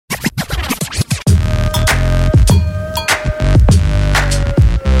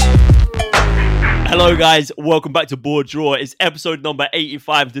Hello guys, welcome back to Board Draw. It's episode number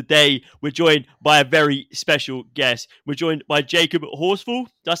 85 today. We're joined by a very special guest. We're joined by JacobHorsfall.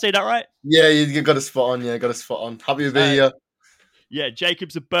 Did I say that right? Yeah, you got a spot on. Yeah, got a spot on. Happy to be here. Yeah,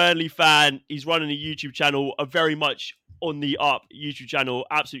 Jacob's a Burnley fan. He's running a YouTube channel, a very much on the up YouTube channel,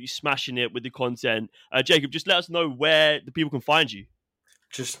 absolutely smashing it with the content. Jacob, just let us know where the people can find you.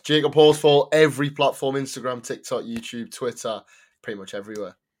 Just JacobHorsfall, every platform, Instagram, TikTok, YouTube, Twitter, pretty much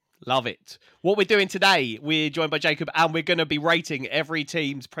everywhere. Love it. What we're doing today, we're joined by Jacob and we're going to be rating every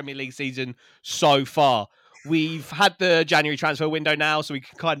team's Premier League season so far. We've had the January transfer window now, so we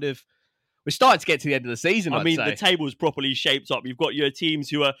can we're starting to get to the end of the season, I'd say. The table's properly shaped up. You've got your teams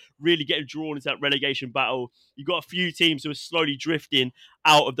who are really getting drawn into that relegation battle. You've got a few teams who are slowly drifting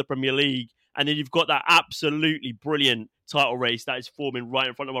out of the Premier League. And then you've got that absolutely brilliant title race that is forming right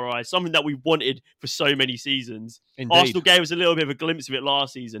in front of our eyes. Something that we've wanted for so many seasons. Indeed. Arsenal gave us a little bit of a glimpse of it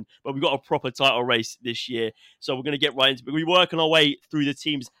last season, but we've got a proper title race this year. So we're going to get right into it. We're working our way through the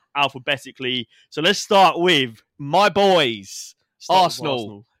teams alphabetically. So let's start with my boys,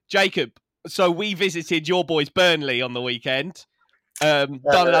 Arsenal. Jacob, so we visited your boys Burnley on the weekend. Done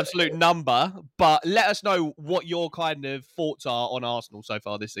an absolute number, but let us know what your kind of thoughts are on Arsenal so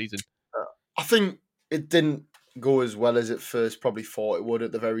far this season. I think it didn't go as well as it first probably thought it would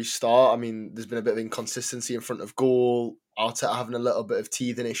at the very start. I mean, there's been a bit of inconsistency in front of goal. Arteta having a little bit of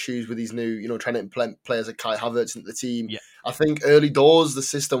teething issues with these new, trying to implement players like Kai Havertz into the team. Yeah. I think early doors, the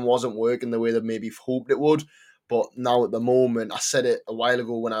system wasn't working the way that maybe hoped it would. But now at the moment, I said it a while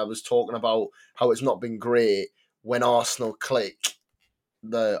ago when I was talking about how it's not been great. When Arsenal click,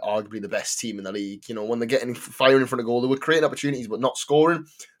 they're arguably the best team in the league. When they're getting firing in front of goal, they were creating opportunities but not scoring.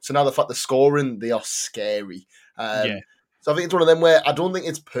 So now the fact they're scoring, they are scary. So I think it's one of them where I don't think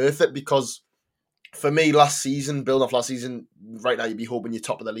it's perfect because for me, building off last season, right now you'd be hoping you're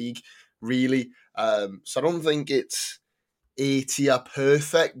top of the league, really. So I don't think it's A tier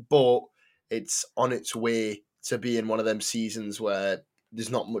perfect, but it's on its way to being one of them seasons where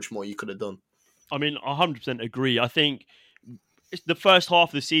there's not much more you could have done. I mean, 100% agree. I think the first half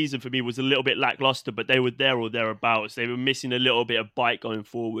of the season for me was a little bit lackluster, but they were there or thereabouts. They were missing a little bit of bite going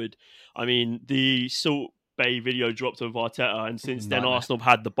forward. I mean, the Salt Bay video dropped of Arteta, and since then Arsenal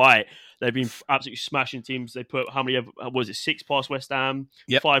have had the bite. They've been absolutely smashing teams. They put how many? Was it 6 past West Ham?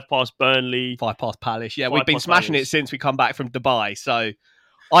 Yep. 5 past Burnley, 5 past Palace. Yeah, we've been smashing it since we come back from Dubai. So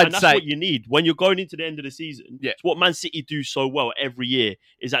that's what you need when you're going into the end of the season. Yeah. It's what Man City do so well every year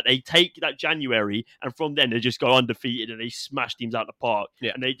is that they take that January and from then they just go undefeated and they smash teams out the park.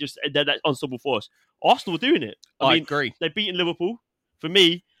 Yeah. And they're that unstoppable force. Arsenal are doing it. I agree. They've beaten Liverpool. For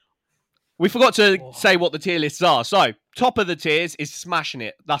me, we forgot to say what the tier lists are. So top of the tiers is smashing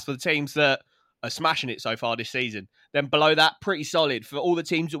it. That's for the teams that are smashing it so far this season. Then below that, pretty solid for all the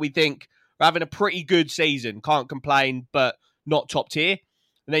teams that we think are having a pretty good season. Can't complain, but not top tier.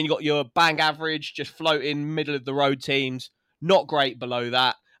 And then you got your bang average, just floating middle of the road teams, not great below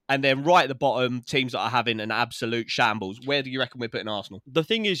that. And then right at the bottom, teams that are having an absolute shambles. Where do you reckon we're putting Arsenal? The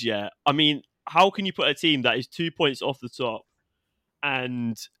thing is, how can you put a team that is 2 points off the top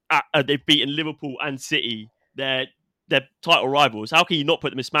and they've beaten Liverpool and City, they're title rivals? How can you not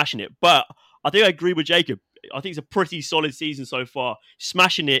put them in smashing it? But I think I agree with Jacob. I think it's a pretty solid season so far.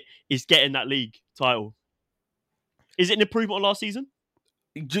 Smashing it is getting that league title. Is it an improvement on last season?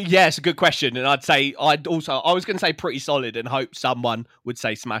 Yeah, it's a good question. And I was going to say pretty solid and hope someone would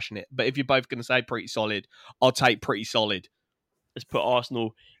say smashing it. But if you're both going to say pretty solid, I'll take pretty solid. Let's put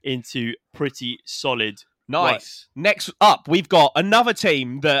Arsenal into pretty solid. Nice. Right. Next up, we've got another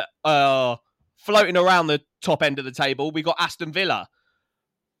team that floating around the top end of the table. We've got Aston Villa.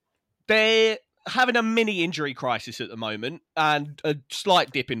 They're having a mini injury crisis at the moment and a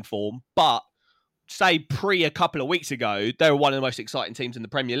slight dip in form, but say a couple of weeks ago, they were one of the most exciting teams in the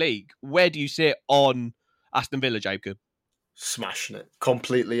Premier League. Where do you sit on Aston Villa, Jacob? Smashing it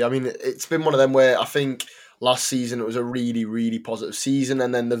completely. I mean, it's been one of them where I think last season it was a really, really positive season,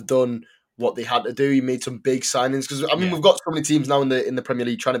 and then they've done what they had to do. He made some big signings because we've got so many teams now in the Premier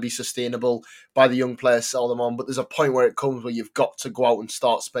League trying to be sustainable, buy the young players, sell them on. But there's a point where it comes where you've got to go out and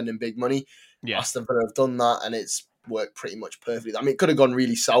start spending big money. Yeah. Aston Villa have done that, and it's worked pretty much perfectly. I mean, it could have gone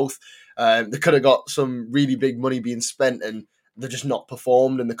really south. They could have got some really big money being spent, and they've just not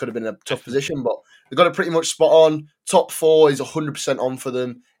performed, and they could have been in a tough position. But they got it pretty much spot on. Top 4 is 100% on for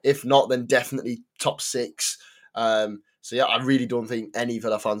them. If not, then definitely top 6. So yeah, I really don't think any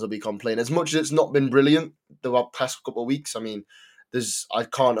Villa fans will be complaining. As much as it's not been brilliant the past couple of weeks, I mean, I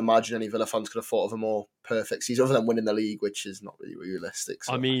can't imagine any Villa fans could have thought of a more perfect season other than winning the league, which is not really realistic.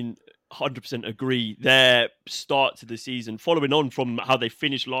 So. I mean, 100% agree. Their start to the season, following on from how they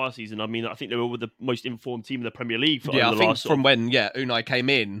finished last season, I mean, I think they were the most informed team in the Premier League for Yeah, over I the think last from when Unai came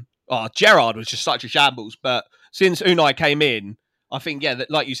in, Gerrard was just such a shambles. But since Unai came in, I think that,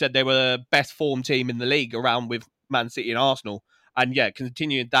 like you said, they were the best formed team in the league, around with Man City and Arsenal, and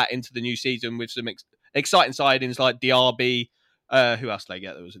continuing that into the new season with some exciting signings like Diaby. Who else did they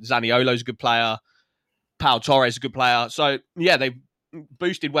get? There was Zaniolo's a good player. Pau Torres is a good player. So they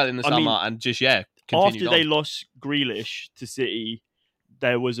boosted well in the summer, and just continued after on. they lost Grealish to City,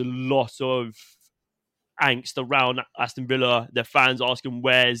 there was a lot of angst around Aston Villa. Their fans asking,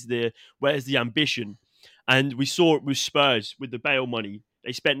 "Where's the ambition?" And we saw it with Spurs with the Bale money.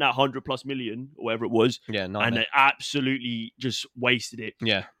 They spent that 100+ million, or whatever it was, and they absolutely just wasted it.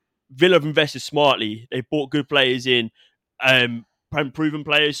 Yeah, Villa have invested smartly. They bought good players in, proven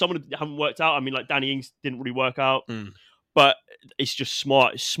players. Some of them haven't worked out. I mean, like Danny Ings didn't really work out. But it's just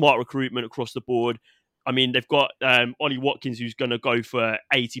smart recruitment across the board. I mean, they've got Ollie Watkins, who's going to go for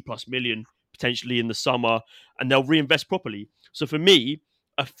 80+ million potentially in the summer, and they'll reinvest properly. So for me,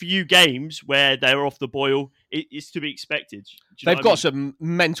 a few games where they're off the boil is to be expected. They've got some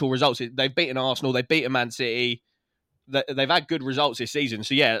mental results. They've beaten Arsenal. They've beaten Man City. They've had good results this season.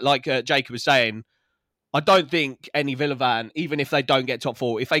 So like Jacob was saying, I don't think any Villa fan, even if they don't get top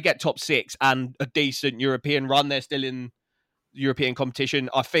 4, if they get top 6 and a decent European run, they're still in European competition.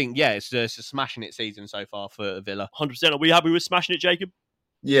 I think, it's a smashing it season so far for Villa. 100%. Are we happy with smashing it, Jacob?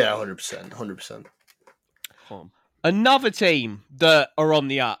 Yeah, 100%. 100%. Another team that are on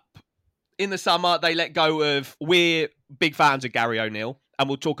the up. In the summer, they let go of... We're big fans of Gary O'Neill, and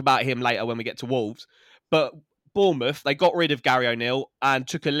we'll talk about him later when we get to Wolves. But Bournemouth, they got rid of Gary O'Neill and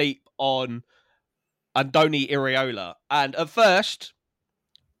took a leap on Andoni Iraola. And at first,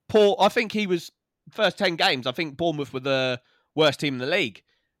 I think he was... First 10 games, I think Bournemouth were the worst team in the league.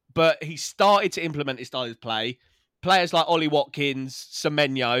 But he started to implement his style of play. Players like Ollie Watkins,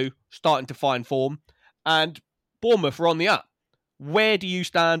 Semenyo, starting to find form. And Bournemouth were on the up. Where do you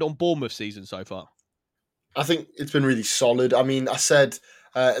stand on Bournemouth season so far? I think it's been really solid. I mean, I said,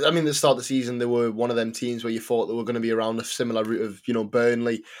 at the start of the season, they were one of them teams where you thought they were going to be around a similar route of,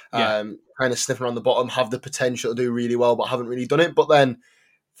 Burnley, kind of sniffing around the bottom, have the potential to do really well, but haven't really done it. But then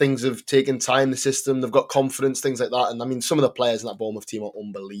things have taken time, the system, they've got confidence, things like that. And I mean, some of the players in that Bournemouth team are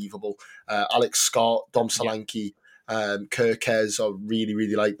unbelievable. Alex Scott, Dom Solanke, Kirkez, I really,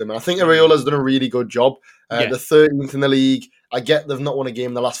 really like them. And I think Areola's done a really good job. They're 13th in the league. I get they've not won a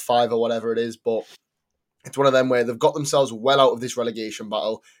game in the last 5 or whatever it is, but it's one of them where they've got themselves well out of this relegation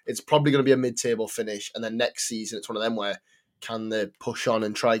battle. It's probably going to be a mid-table finish. And then next season, it's one of them where can they push on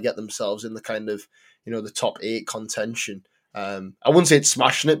and try get themselves in the kind of, the top 8 contention. I wouldn't say it's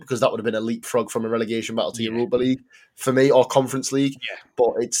smashing it because that would have been a leapfrog from a relegation battle to Europa League for me, or Conference League.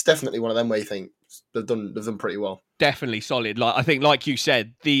 But it's definitely one of them where you think they've done pretty well. Definitely solid. I think, like you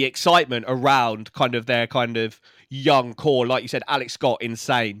said, the excitement around their young core, like you said, Alex Scott,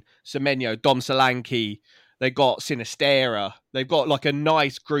 insane. Semenyo, Dom Solanke, they got Sinistera. They've got a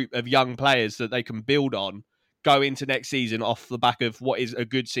nice group of young players that they can build on, go into next season off the back of what is a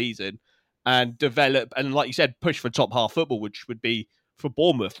good season, and develop, and like you said, push for top half football, which would be, for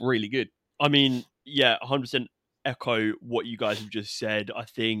Bournemouth, really good. I mean, 100% echo what you guys have just said. I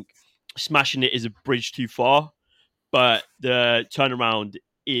think smashing it is a bridge too far, but the turnaround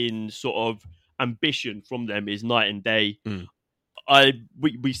in sort of ambition from them is night and day.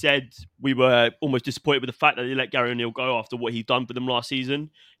 We said we were almost disappointed with the fact that they let Gary O'Neill go after what he'd done for them last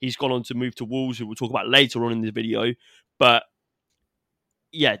season. He's gone on to move to Wolves, who we'll talk about later on in the video. But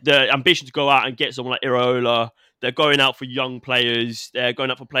the ambition to go out and get someone like Iraola, they're going out for young players. They're going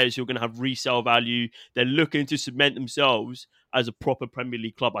out for players who are going to have resale value. They're looking to cement themselves as a proper Premier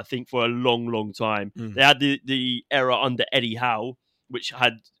League club, I think, for a long, long time. They had the era under Eddie Howe, which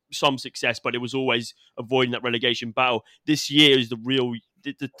had some success, but it was always avoiding that relegation battle. This year is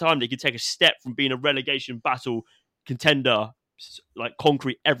the time they could take a step from being a relegation battle contender, like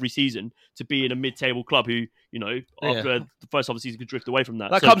concrete every season, to be in a mid-table club who, after the first half of the season could drift away from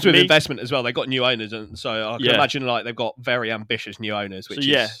that. That comes with investment as well. They got new owners, and so I can imagine they've got very ambitious new owners, which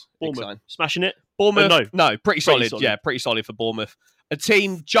is Bournemouth exciting. Smashing it. Bournemouth, no, pretty solid. Yeah, pretty solid for Bournemouth. A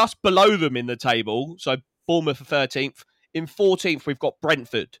team just below them in the table, so Bournemouth are 13th. In 14th, we've got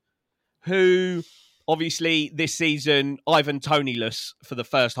Brentford, who obviously this season, Ivan Toney-less for the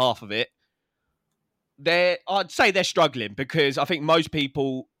first half of it. I'd say they're struggling because I think most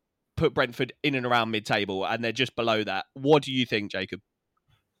people put Brentford in and around mid-table, and they're just below that. What do you think, Jacob?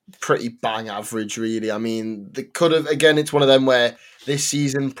 Pretty bang average, really. I mean, they could have, again, it's one of them where this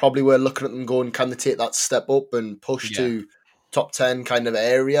season probably we're looking at them going, can they take that step up and push to top 10 kind of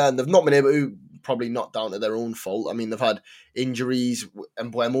area, and they've not been able to, probably not down to their own fault. I mean, they've had injuries,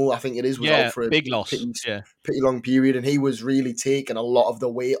 and Buemo, I think it is, was out for a big loss. pretty long period, and he was really taking a lot of the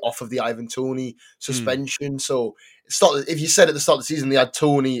weight off of the Ivan Toney suspension. So if you said at the start of the season they had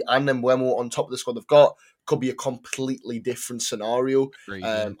Toney and then Buemo on top of the squad they've got, could be a completely different scenario.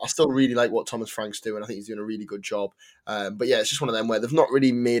 I still really like what Thomas Frank's doing. I think he's doing a really good job. But yeah, it's just one of them where they've not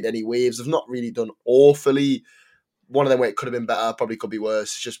really made any waves. They've not really done awfully. One of them where it could have been better, probably could be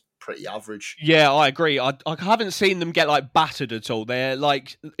worse. It's just pretty average. Yeah, I agree. I haven't seen them get like battered at all. They're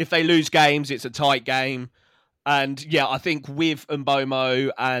like, if they lose games, it's a tight game. And yeah, I think with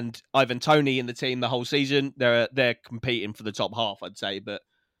Mbomo and Ivan Toney in the team the whole season, they're competing for the top half, I'd say. But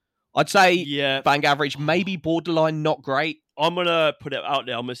I'd say bang average, maybe borderline not great. I'm going to put it out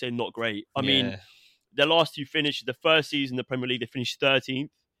there. I'm going to say not great. I mean, their last two finishes, the first season in the Premier League, they finished 13th.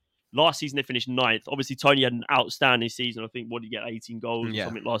 Last season, they finished 9th. Obviously, Tony had an outstanding season. I think, what did he get, 18 goals or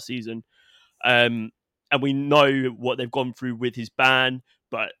something last season? And we know what they've gone through with his ban,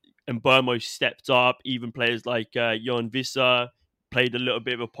 but Mbomo stepped up. Even players like Johan Visser played a little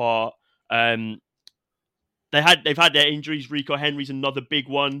bit of a part. They've had their injuries. Rico Henry's another big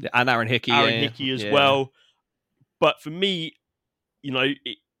one. And Aaron Hickey. As well. But for me,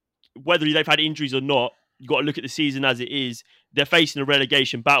 whether they've had injuries or not, you've got to look at the season as it is. They're facing a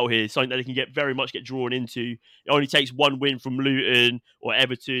relegation battle here, something that they can get drawn into. It only takes one win from Luton or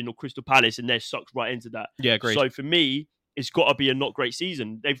Everton or Crystal Palace, and they're sucked right into that. Yeah, agreed. So for me, it's got to be a not great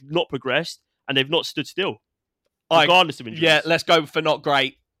season. They've not progressed, and they've not stood still, regardless of injuries. Yeah, let's go for not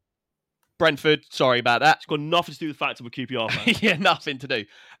great. Brentford, sorry about that. It's got nothing to do with the fact of a QPR fan. Yeah, nothing to do.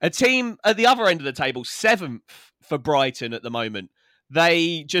 A team at the other end of the table, 7th for Brighton at the moment.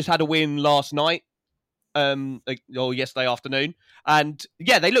 They just had a win last night. Or yesterday afternoon, and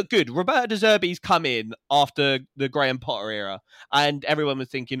yeah, they look good. Roberto De Zerbi's come in after the Graham Potter era, and everyone was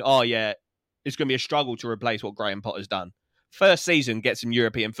thinking, oh yeah, it's going to be a struggle to replace what Graham Potter's done. First season, get some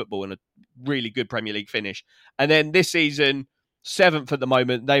European football and a really good Premier League finish, and then this season, 7th at the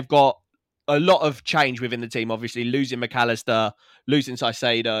moment. They've got a lot of change within the team, obviously losing McAllister, losing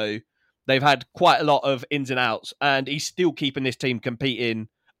Caicedo. They've had quite a lot of ins and outs, and he's still keeping this team competing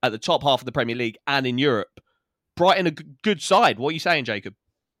at the top half of the Premier League and in Europe. Brighton a good side. What are you saying, Jacob?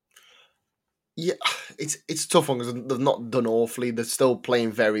 Yeah, it's a tough one because they've not done awfully. They're still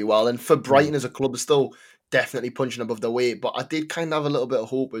playing very well. And for Brighton as a club, they're still definitely punching above their weight. But I did kind of have a little bit of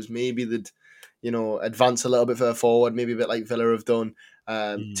hope as maybe they'd, advance a little bit further forward, maybe a bit like Villa have done,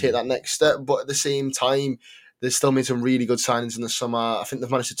 take that next step. But at the same time, they've still made some really good signings in the summer. I think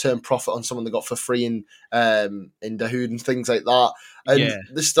they've managed to turn profit on someone they got for free in Dahoud and things like that. And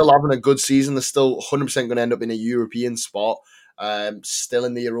they're still having a good season. They're still 100% going to end up in a European spot, still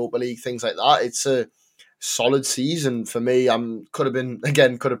in the Europa League, things like that. It's a solid season for me. Could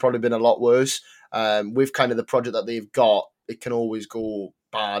have probably been a lot worse. With kind of the project that they've got, it can always go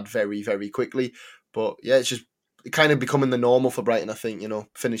bad very, very quickly. But yeah, it's just kind of becoming the normal for Brighton, I think,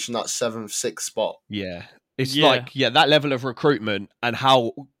 finishing that 7th, 6th spot. Yeah. It's that level of recruitment and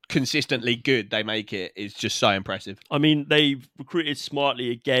how consistently good they make it is just so impressive. I mean, they've recruited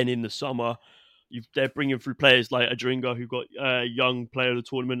smartly again in the summer. They're bringing through players like Adringa, who got a young player of the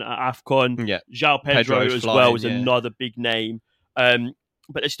tournament at AFCON. Yeah. João Pedro as well is another big name.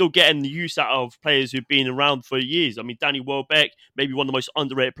 But they're still getting the use out of players who've been around for years. I mean, Danny Welbeck, maybe one of the most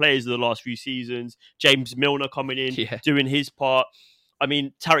underrated players of the last few seasons. James Milner coming in, doing his part. I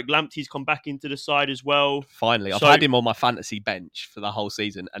mean, Tariq Lamptey's come back into the side as well. Finally. I've had him on my fantasy bench for the whole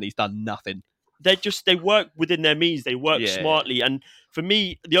season, and he's done nothing. They work within their means. They work smartly. And for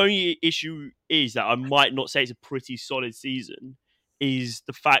me, the only issue is that I might not say it's a pretty solid season, is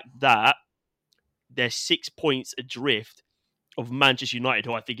the fact that they're 6 points adrift of Manchester United,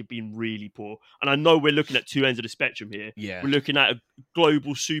 who I think have been really poor. And I know we're looking at two ends of the spectrum here. Yeah. We're looking at a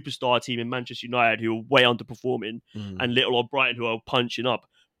global superstar team in Manchester United who are way underperforming and little old Brighton who are punching up.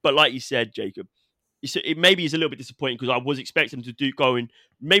 But like you said, Jacob, it maybe is a little bit disappointing because I was expecting them to go and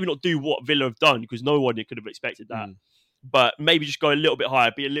maybe not do what Villa have done because no one could have expected that. But maybe just go a little bit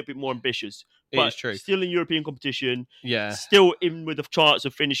higher, be a little bit more ambitious. But it's true. Still in European competition. Yeah. Still in with a chance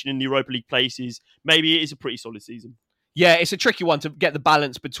of finishing in the Europa League places. Maybe it is a pretty solid season. Yeah, it's a tricky one to get the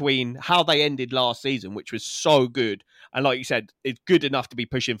balance between how they ended last season, which was so good. And like you said, it's good enough to be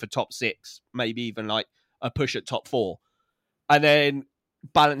pushing for top 6, maybe even like a push at top 4. And then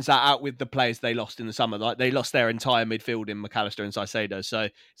balance that out with the players they lost in the summer. Like they lost their entire midfield in McAllister and Caicedo. So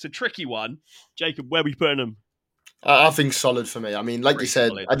it's a tricky one. Jacob, where are we putting them? I think solid for me. I mean, like you said,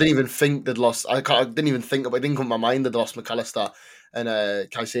 solid. I didn't even think they'd lost. It didn't come to my mind they'd lost McAllister and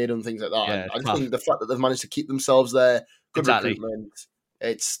Caicedo and things like that. Yeah, I just think the fact that they've managed to keep themselves there, good Exactly. recruitment.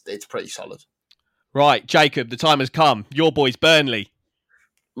 It's pretty solid. Right, Jacob, the time has come. Your boys, Burnley.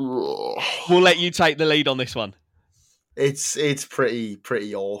 We'll let you take the lead on this one. It's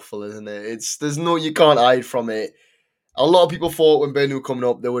pretty awful, isn't it? You can't hide from it. A lot of people thought when Burnley were coming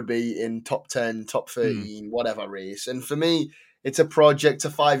up, they would be in top 10, top 13, whatever race. And for me, it's a project, a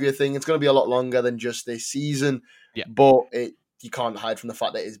 5-year thing. It's going to be a lot longer than just this season. Yeah. But you can't hide from the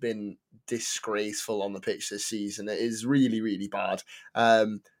fact that it's been disgraceful on the pitch this season. It is really, really bad.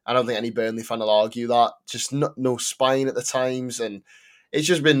 I don't think any Burnley fan will argue that. Just no spine at the times. And it's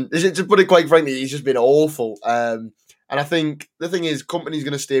just been, to put it quite frankly, it's just been awful. And I think the thing is, company's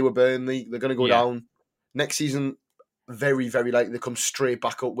going to stay with Burnley. They're going to go down. Next season, very, very likely to come straight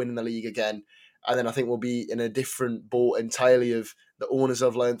back up, winning the league again. And then I think we'll be in a different boat entirely of the owners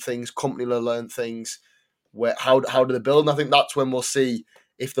have learned things, company will have learned things. How do they build? And I think that's when we'll see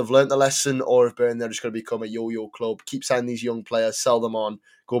if they've learned the lesson or if Burnley are just going to become a yo-yo club, keep signing these young players, sell them on,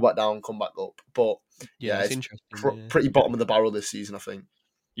 go back down, come back up. But yeah, it's interesting. Pretty bottom of the barrel this season, I think.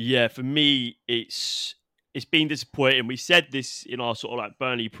 Yeah, for me, it's been disappointing. We said this in our sort of like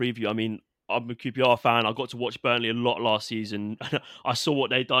Burnley preview. I mean, I'm a QPR fan. I got to watch Burnley a lot last season. I saw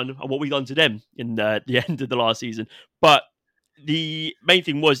what they've done and what we done to them in the end of the last season. But the main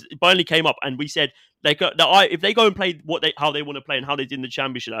thing was Burnley came up and we said if they go and play how they want to play and how they did in the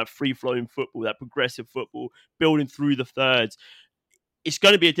Championship, that free-flowing football, that progressive football, building through the thirds, it's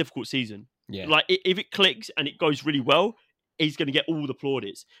going to be a difficult season. Yeah. Like if it clicks and it goes really well, he's going to get all the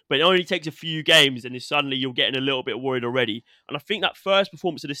plaudits. But it only takes a few games and then suddenly you're getting a little bit worried already. And I think that first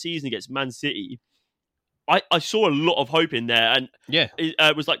performance of the season against Man City, I saw a lot of hope in there. And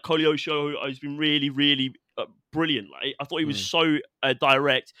it was like Koleosho, who's been really, really brilliant. Like, I thought he was so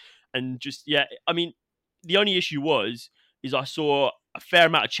direct and just, I mean, the only issue is I saw a fair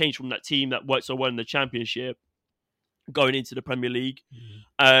amount of change from that team that worked so well in the Championship going into the Premier League.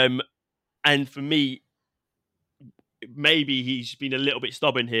 And for me, maybe he's been a little bit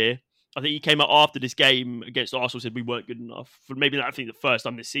stubborn here. I think he came out after this game against Arsenal, said we weren't good enough. For maybe I think the first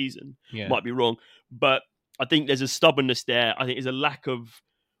time this season, might be wrong. But I think there's a stubbornness there. I think there's a lack of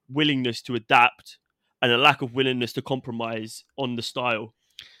willingness to adapt and a lack of willingness to compromise on the style.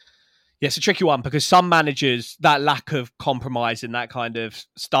 Yeah, it's a tricky one because some managers, that lack of compromise and that kind of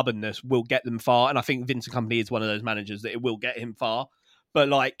stubbornness will get them far. And I think Vincent Kompany is one of those managers that it will get him far. But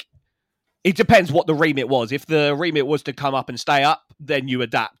like, it depends what the remit was. If the remit was to come up and stay up, then you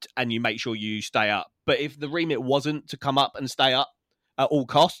adapt and you make sure you stay up. But if the remit wasn't to come up and stay up at all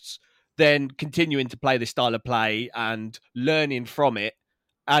costs, then continuing to play this style of play and learning from it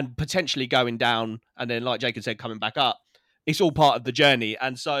and potentially going down and then, like Jacob said, coming back up, it's all part of the journey.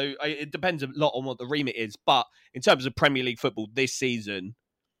 And so it depends a lot on what the remit is. But in terms of Premier League football this season,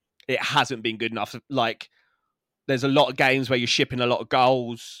 it hasn't been good enough. Like, there's a lot of games where you're shipping a lot of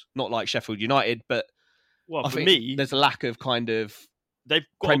goals, not like Sheffield United, but well, I for think me, there's a lack of kind of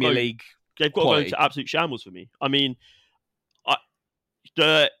Premier League. They've got quality. to go to absolute shambles for me. I mean,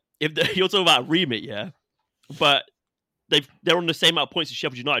 you're talking about remit, but they're on the same amount of points as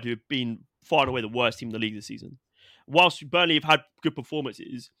Sheffield United, who have been far and away the worst team in the league this season. Whilst Burnley have had good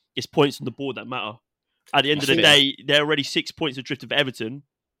performances, it's points on the board that matter. At the end of the day, they're already 6 points adrift of Everton.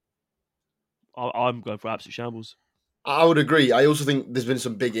 I'm going for absolute shambles. I would agree. I also think there's been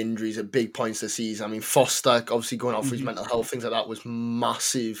some big injuries at big points this season. I mean, Foster, obviously going out for his mental health, things like that was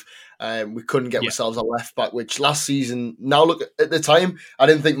massive. We couldn't get ourselves a left back, which last season, now look, at the time, I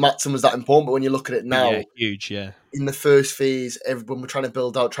didn't think Maatsen was that important, but when you look at it now, huge, in the first phase, when we're trying to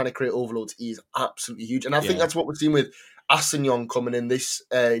build out, trying to create overloads, he is absolutely huge. And I think that's what we're seeing with Assignon coming in this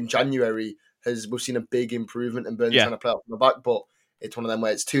in January. We've seen a big improvement in Burnley trying to play out from the back, but it's one of them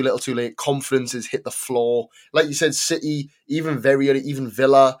where it's too little, too late. Confidence has hit the floor. Like you said, City, even very early, even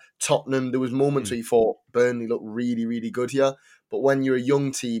Villa, Tottenham, there was moments where you thought Burnley looked really, really good here. But when you're a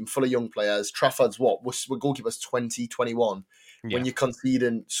young team, full of young players, Trafford's we're goalkeepers 20, 21. When you're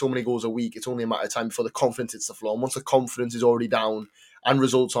conceding so many goals a week, it's only a matter of time before the confidence hits the floor. And once the confidence is already down and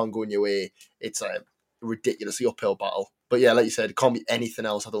results aren't going your way, it's a ridiculously uphill battle. But yeah, like you said, it can't be anything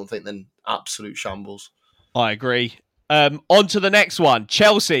else, I don't think, than absolute shambles. I agree. On to the next one.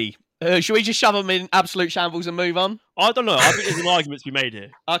 Chelsea. Should we just shove them in absolute shambles and move on? I don't know. I think there's an argument to be made here.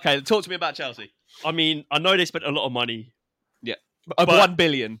 Okay, talk to me about Chelsea. I mean, I know they spent a lot of money. Yeah. 1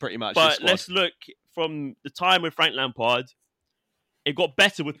 billion, pretty much. But let's look from the time with Frank Lampard. It got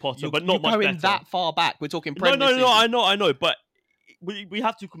better with Potter, but not much better. You're going that far back. We're talking Premier League. No, I know. But we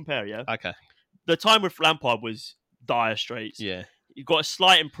have to compare, yeah? Okay. The time with Lampard was dire straits. Yeah. You got a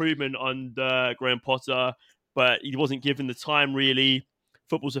slight improvement under Graham Potter, but he wasn't given the time, really.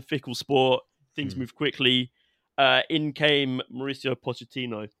 Football's a fickle sport. Things move quickly. in came Mauricio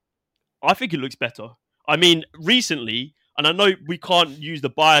Pochettino. I think it looks better. I mean, recently, and I know we can't use the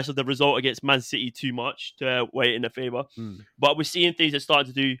bias of the result against Man City too much to weigh it in their favour, but we're seeing things they're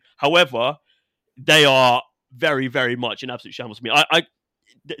starting to do. However, they are very, very much an absolute shambles to me.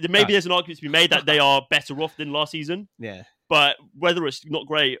 Maybe there's an argument to be made that they are better off than last season. Yeah. But whether it's not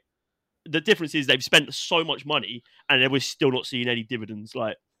great, the difference is they've spent so much money and we're still not seeing any dividends.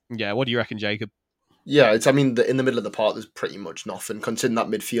 Yeah, what do you reckon, Jacob? Yeah, in the middle of the park, there's pretty much nothing. Considering that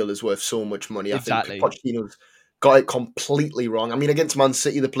midfield is worth so much money, Exactly. I think Pochettino's got it completely wrong. I mean, against Man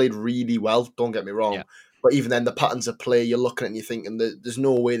City, they played really well. Don't get me wrong, but even then, the patterns of play you're looking at and you're thinking there's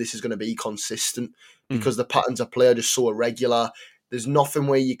no way this is going to be consistent because the patterns of play are just so irregular. There's nothing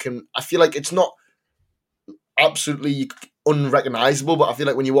where you can. I feel like it's not absolutely unrecognizable, but I feel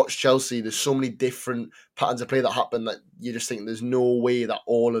like when you watch Chelsea, there's so many different patterns of play that happen that you just think there's no way that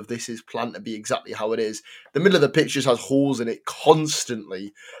all of this is planned to be exactly how it is. The middle of the pitch just has holes in it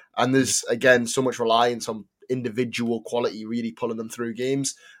constantly, and there's again so much reliance on individual quality really pulling them through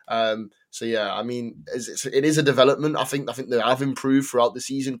games. So yeah, I mean, it is a development. I think they have improved throughout the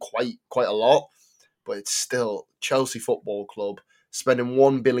season quite a lot, but it's still Chelsea Football Club. Spending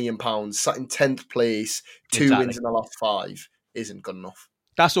 £1 billion, sat in 10th place, 2 wins in the last 5 isn't good enough.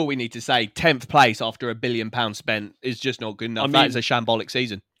 That's all we need to say. 10th place after £1 billion spent is just not good enough. I mean, that is a shambolic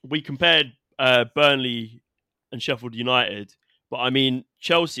season. We compared Burnley and Sheffield United, but I mean,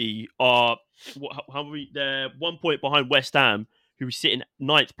 Chelsea are they're 1 point behind West Ham, who are sitting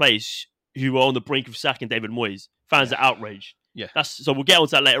 9th place, who are on the brink of sacking David Moyes. Fans are outraged. Yeah. So we'll get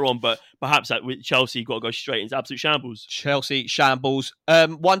onto that later on, but perhaps that with Chelsea got to go straight into absolute shambles. Chelsea shambles.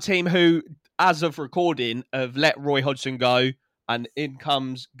 One team who, as of recording, have let Roy Hodgson go, and in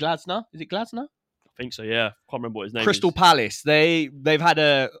comes Glasner. Is it Glasner? I think so. Yeah, can't remember what his name is. Crystal Palace. They've had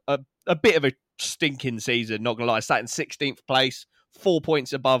a bit of a stinking season. Not gonna lie, sat in 16th place, 4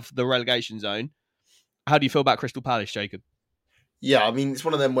 points above the relegation zone. How do you feel about Crystal Palace, Jacob? Yeah, I mean, it's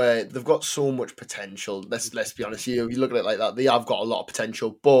one of them where they've got so much potential. Let's be honest here. If you look at it like that, they have got a lot of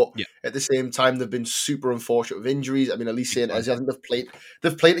potential. But at the same time, they've been super unfortunate with injuries. I mean, Elise and Eze, I think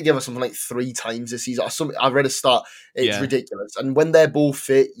they've played together something like 3 times this season. I read a stat. It's ridiculous. And when they're both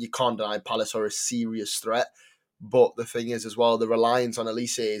fit, you can't deny Palace are a serious threat. But the thing is, as well, the reliance on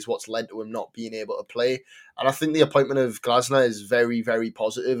Elise is what's led to him not being able to play. And I think the appointment of Glasner is very, very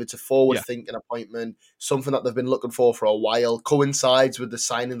positive. It's a forward-thinking appointment, something that they've been looking for a while. Coincides with the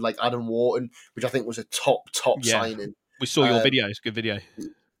signing like Adam Wharton, which I think was a top signing. We saw your video. It's a good video.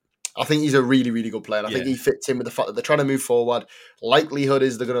 I think he's a really, really good player. I think he fits in with the fact that they're trying to move forward. Likelihood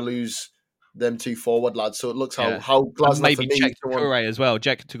is they're going to lose them 2 forward lads. So it looks how Glasner... And maybe Jack Toure as well.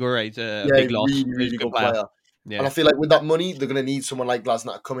 Jack Toure is a big loss. Really, really good player. Yeah. And I feel like with that money, they're going to need someone like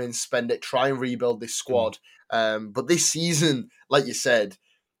Glasner to come in, spend it, try and rebuild this squad. But this season, like you said,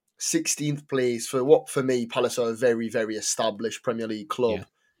 16th place for me, Palace are a very, very established Premier League club. Yeah.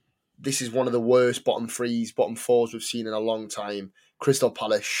 This is one of the worst bottom 3s, bottom 4s we've seen in a long time. Crystal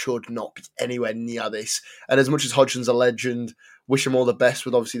Palace should not be anywhere near this. And as much as Hodgson's a legend, wish him all the best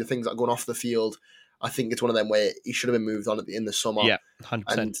with obviously the things that are going off the field. I think it's one of them where he should have been moved on in the summer. Yeah, 100%.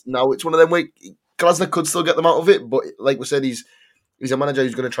 And now it's one of them where Glasner could still get them out of it, but like we said, he's a manager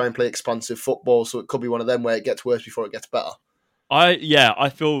who's going to try and play expansive football, so it could be one of them where it gets worse before it gets better.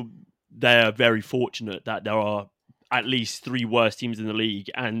 I feel they're very fortunate that there are at least 3 worse teams in the league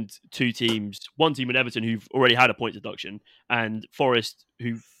and 2 teams, one team in Everton who've already had a point deduction, and Forest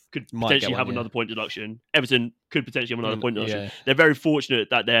who could potentially have another point deduction. Everton could potentially have another point deduction. Yeah. They're very fortunate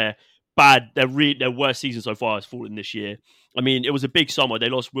that they're bad. Their worst season so far has fallen this year. I mean, it was a big summer. They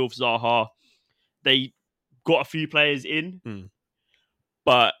lost Wilf Zaha. They got a few players in,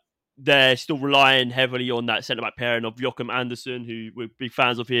 but they're still relying heavily on that centre-back pairing of Joachim Andersen, who we're big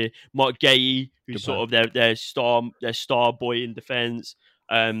fans of here, Mark Gahey, who's sort of their star boy in defence.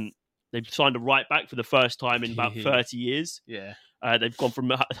 They've signed a right-back for the first time in about 30 years. Yeah. They've gone from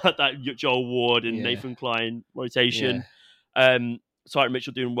that Joel Ward and Nathan Klein rotation. Tyron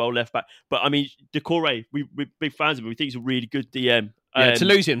Mitchell doing well left back. But I mean, Decore, we're big fans of him. We think he's a really good DM. To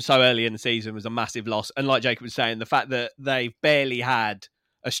lose him so early in the season was a massive loss. And like Jacob was saying, the fact that they've barely had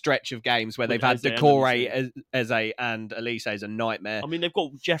a stretch of games where they've had Decore, Eze and Elise is a nightmare. I mean, they've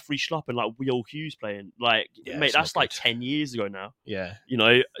got Jeffrey Schlupp and like Will Hughes playing. Like, mate, that's like 10 years ago now. Yeah. You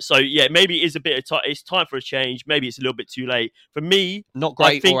know, so yeah, maybe it is a bit of time. It's time for a change. Maybe it's a little bit too late. For me, not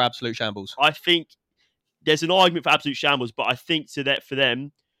great or absolute shambles. I think there's an argument for absolute shambles, but I think for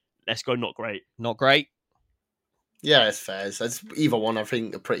them, let's go not great. Not great. Yeah, it's fair. It's either one, I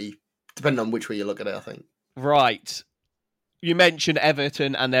think, are pretty, depending on which way you look at it, I think. Right. You mentioned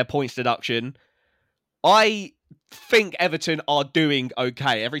Everton and their points deduction. I think Everton are doing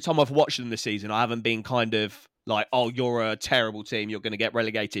okay. Every time I've watched them this season, I haven't been kind of like, oh, you're a terrible team, you're going to get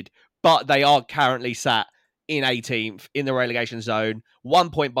relegated. But they are currently sat in 18th in the relegation zone, 1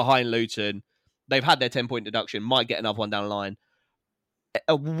 point behind Luton. They've had their 10-point deduction, might get another one down the line.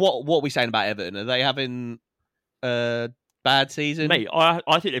 What are we saying about Everton? Are they having a bad season? Mate, I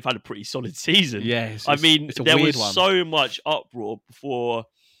think they've had a pretty solid season. Yeah, I mean, it's a there weird was one. so much uproar before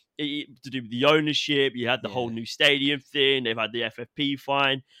to do with the ownership. You had the whole new stadium thing. They've had the FFP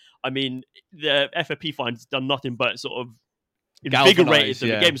fine. I mean, the FFP fine's done nothing but sort of invigorated them.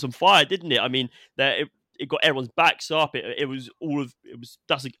 It gave them some fire, didn't it? I mean, it got everyone's backs up. It was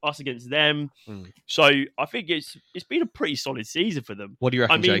us against them. So I think it's been a pretty solid season for them. What do you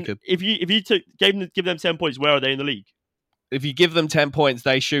reckon, Jacob? If you give them 10 points, where are they in the league? If you give them 10 points,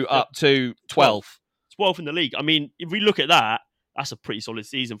 they shoot up to 12th. 12th in the league. I mean, if we look at that, that's a pretty solid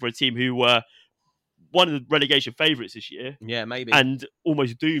season for a team who were one of the relegation favourites this year. Yeah, maybe. And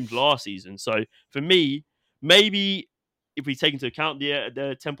almost doomed last season. So for me, maybe if we take into account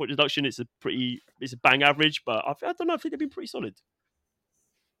the 10-point deduction, it's a bang average. But I don't know. I think they've been pretty solid.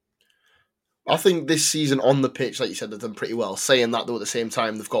 I think this season on the pitch, like you said, they've done pretty well. Saying that, though, at the same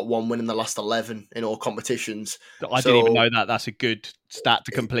time, they've got 1 win in the last 11 in all competitions. I didn't even know that. That's a good stat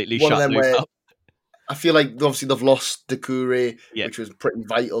to completely shut them up. I feel like, obviously, they've lost Doucouré, which was pretty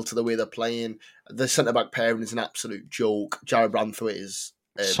vital to the way they're playing. The centre-back pairing is an absolute joke. Jared Branthwaite is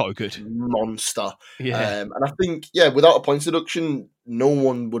so good. Monster. Yeah. And I think, without a points deduction, no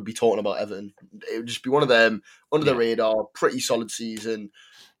one would be talking about Everton. It would just be one of them, under the radar, pretty solid season.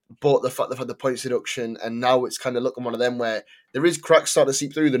 But the fact they've had the points deduction, and now it's kind of looking one of them where there is cracks starting to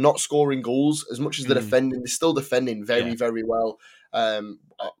seep through. They're not scoring goals as much as they're defending. They're still defending very, very well. I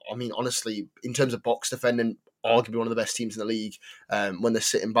mean, honestly, in terms of box defending, arguably one of the best teams in the league when they're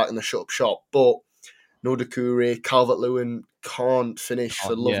sitting back in the shut-up shop. But no Doucouré, Calvert-Lewin can't finish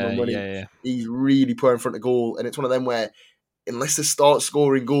for love nor money. Yeah. He's really poor in front of goal. And it's one of them where, unless they start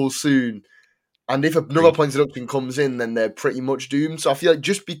scoring goals soon, and if another points deduction comes in, then they're pretty much doomed. So I feel like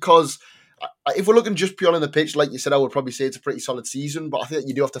just because, if we're looking just purely on the pitch, like you said, I would probably say it's a pretty solid season. But I think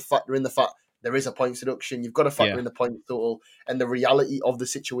you do have to factor in the fact there is a points deduction. You've got to factor in the point total and the reality of the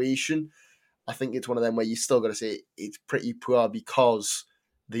situation. I think it's one of them where you still got to say it's pretty poor because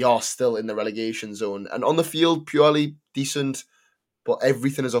they are still in the relegation zone. And on the field, purely decent, but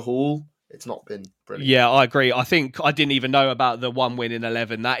everything as a whole, it's not been brilliant. Yeah, I agree. I think I didn't even know about the 1 win in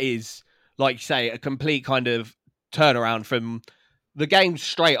 11. That is, like you say, a complete kind of turnaround from the game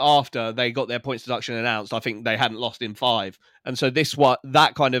straight after they got their points deduction announced. I think they hadn't lost in 5. And so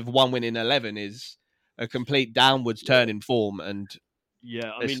that kind of 1 win in 11 is a complete downwards turn in form. And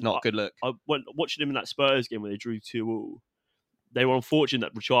it's not a good look. I went watching him in that Spurs game where they drew 2-2. They were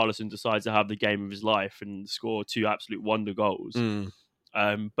unfortunate that Richarlison decides to have the game of his life and score 2 absolute wonder goals.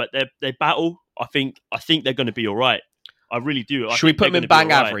 But they battle. I think they're going to be all right. I really do. Should we put them in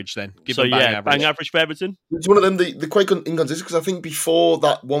bang average then? Give them bang average. Bang average for Everton. It's one of them. They're quite inconsistent because I think before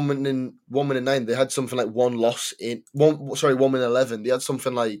that 1 win in 9, they had something like 1 loss in 1 win in 11. They had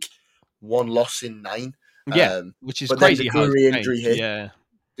something like 1 loss in 9. Yeah, which is crazy. How the injury hit. Yeah,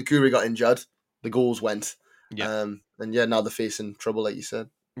 Doucouré got injured. The goals went. Yeah, and now they're facing trouble, like you said.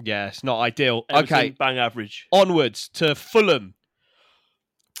 Yeah, it's not ideal. Everton, okay, bang average. Onwards to Fulham.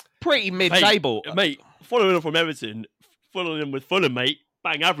 Pretty mid-table, mate. Following on from Everton. Following them with Fulham, mate,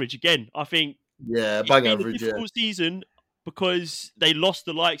 bang average again. I think bang average. It's been a difficult season because they lost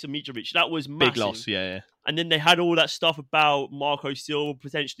the likes of Mitrovic. That was massive. Big loss, yeah. And then they had all that stuff about Marco Silva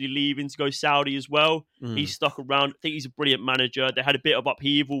potentially leaving to go Saudi as well. He's stuck around. I think he's a brilliant manager. They had a bit of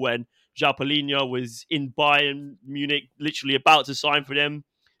upheaval when João Palhinha was in Bayern Munich, literally about to sign for them.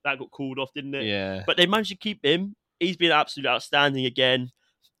 That got called off, didn't it? Yeah. But they managed to keep him. He's been absolutely outstanding again.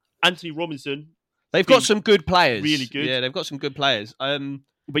 Anthony Robinson. They've got some good players. Really good. Yeah, they've got some good players.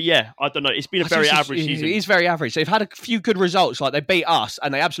 But yeah, I don't know. It's been a very average season. It is very average. They've had a few good results. Like they beat us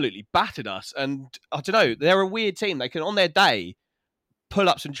and they absolutely battered us. And I don't know, they're a weird team. They can, on their day, pull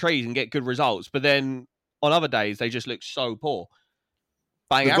up some trees and get good results. But then on other days, they just look so poor.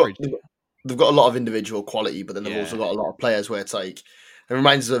 Bang average. They've got a lot of individual quality, but then they've also got a lot of players where it's like, it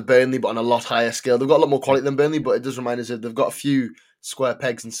reminds us of Burnley, but on a lot higher scale. They've got a lot more quality than Burnley, but it does remind us of they've got a few square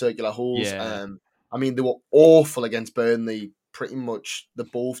pegs and circular holes. Yeah. I mean, they were awful against Burnley pretty much the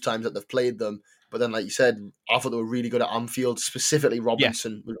both times that they've played them. But then, like you said, I thought they were really good at Anfield. Specifically,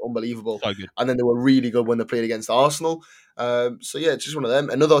 Robinson was unbelievable. So good. And then they were really good when they played against Arsenal. So yeah, it's just one of them.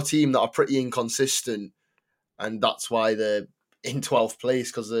 Another team that are pretty inconsistent, and that's why they're in 12th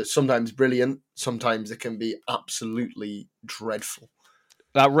place, because they're sometimes brilliant, sometimes they can be absolutely dreadful.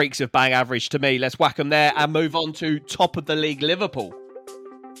 That reeks of bang average to me. Let's whack them there and move on to top of the league, Liverpool.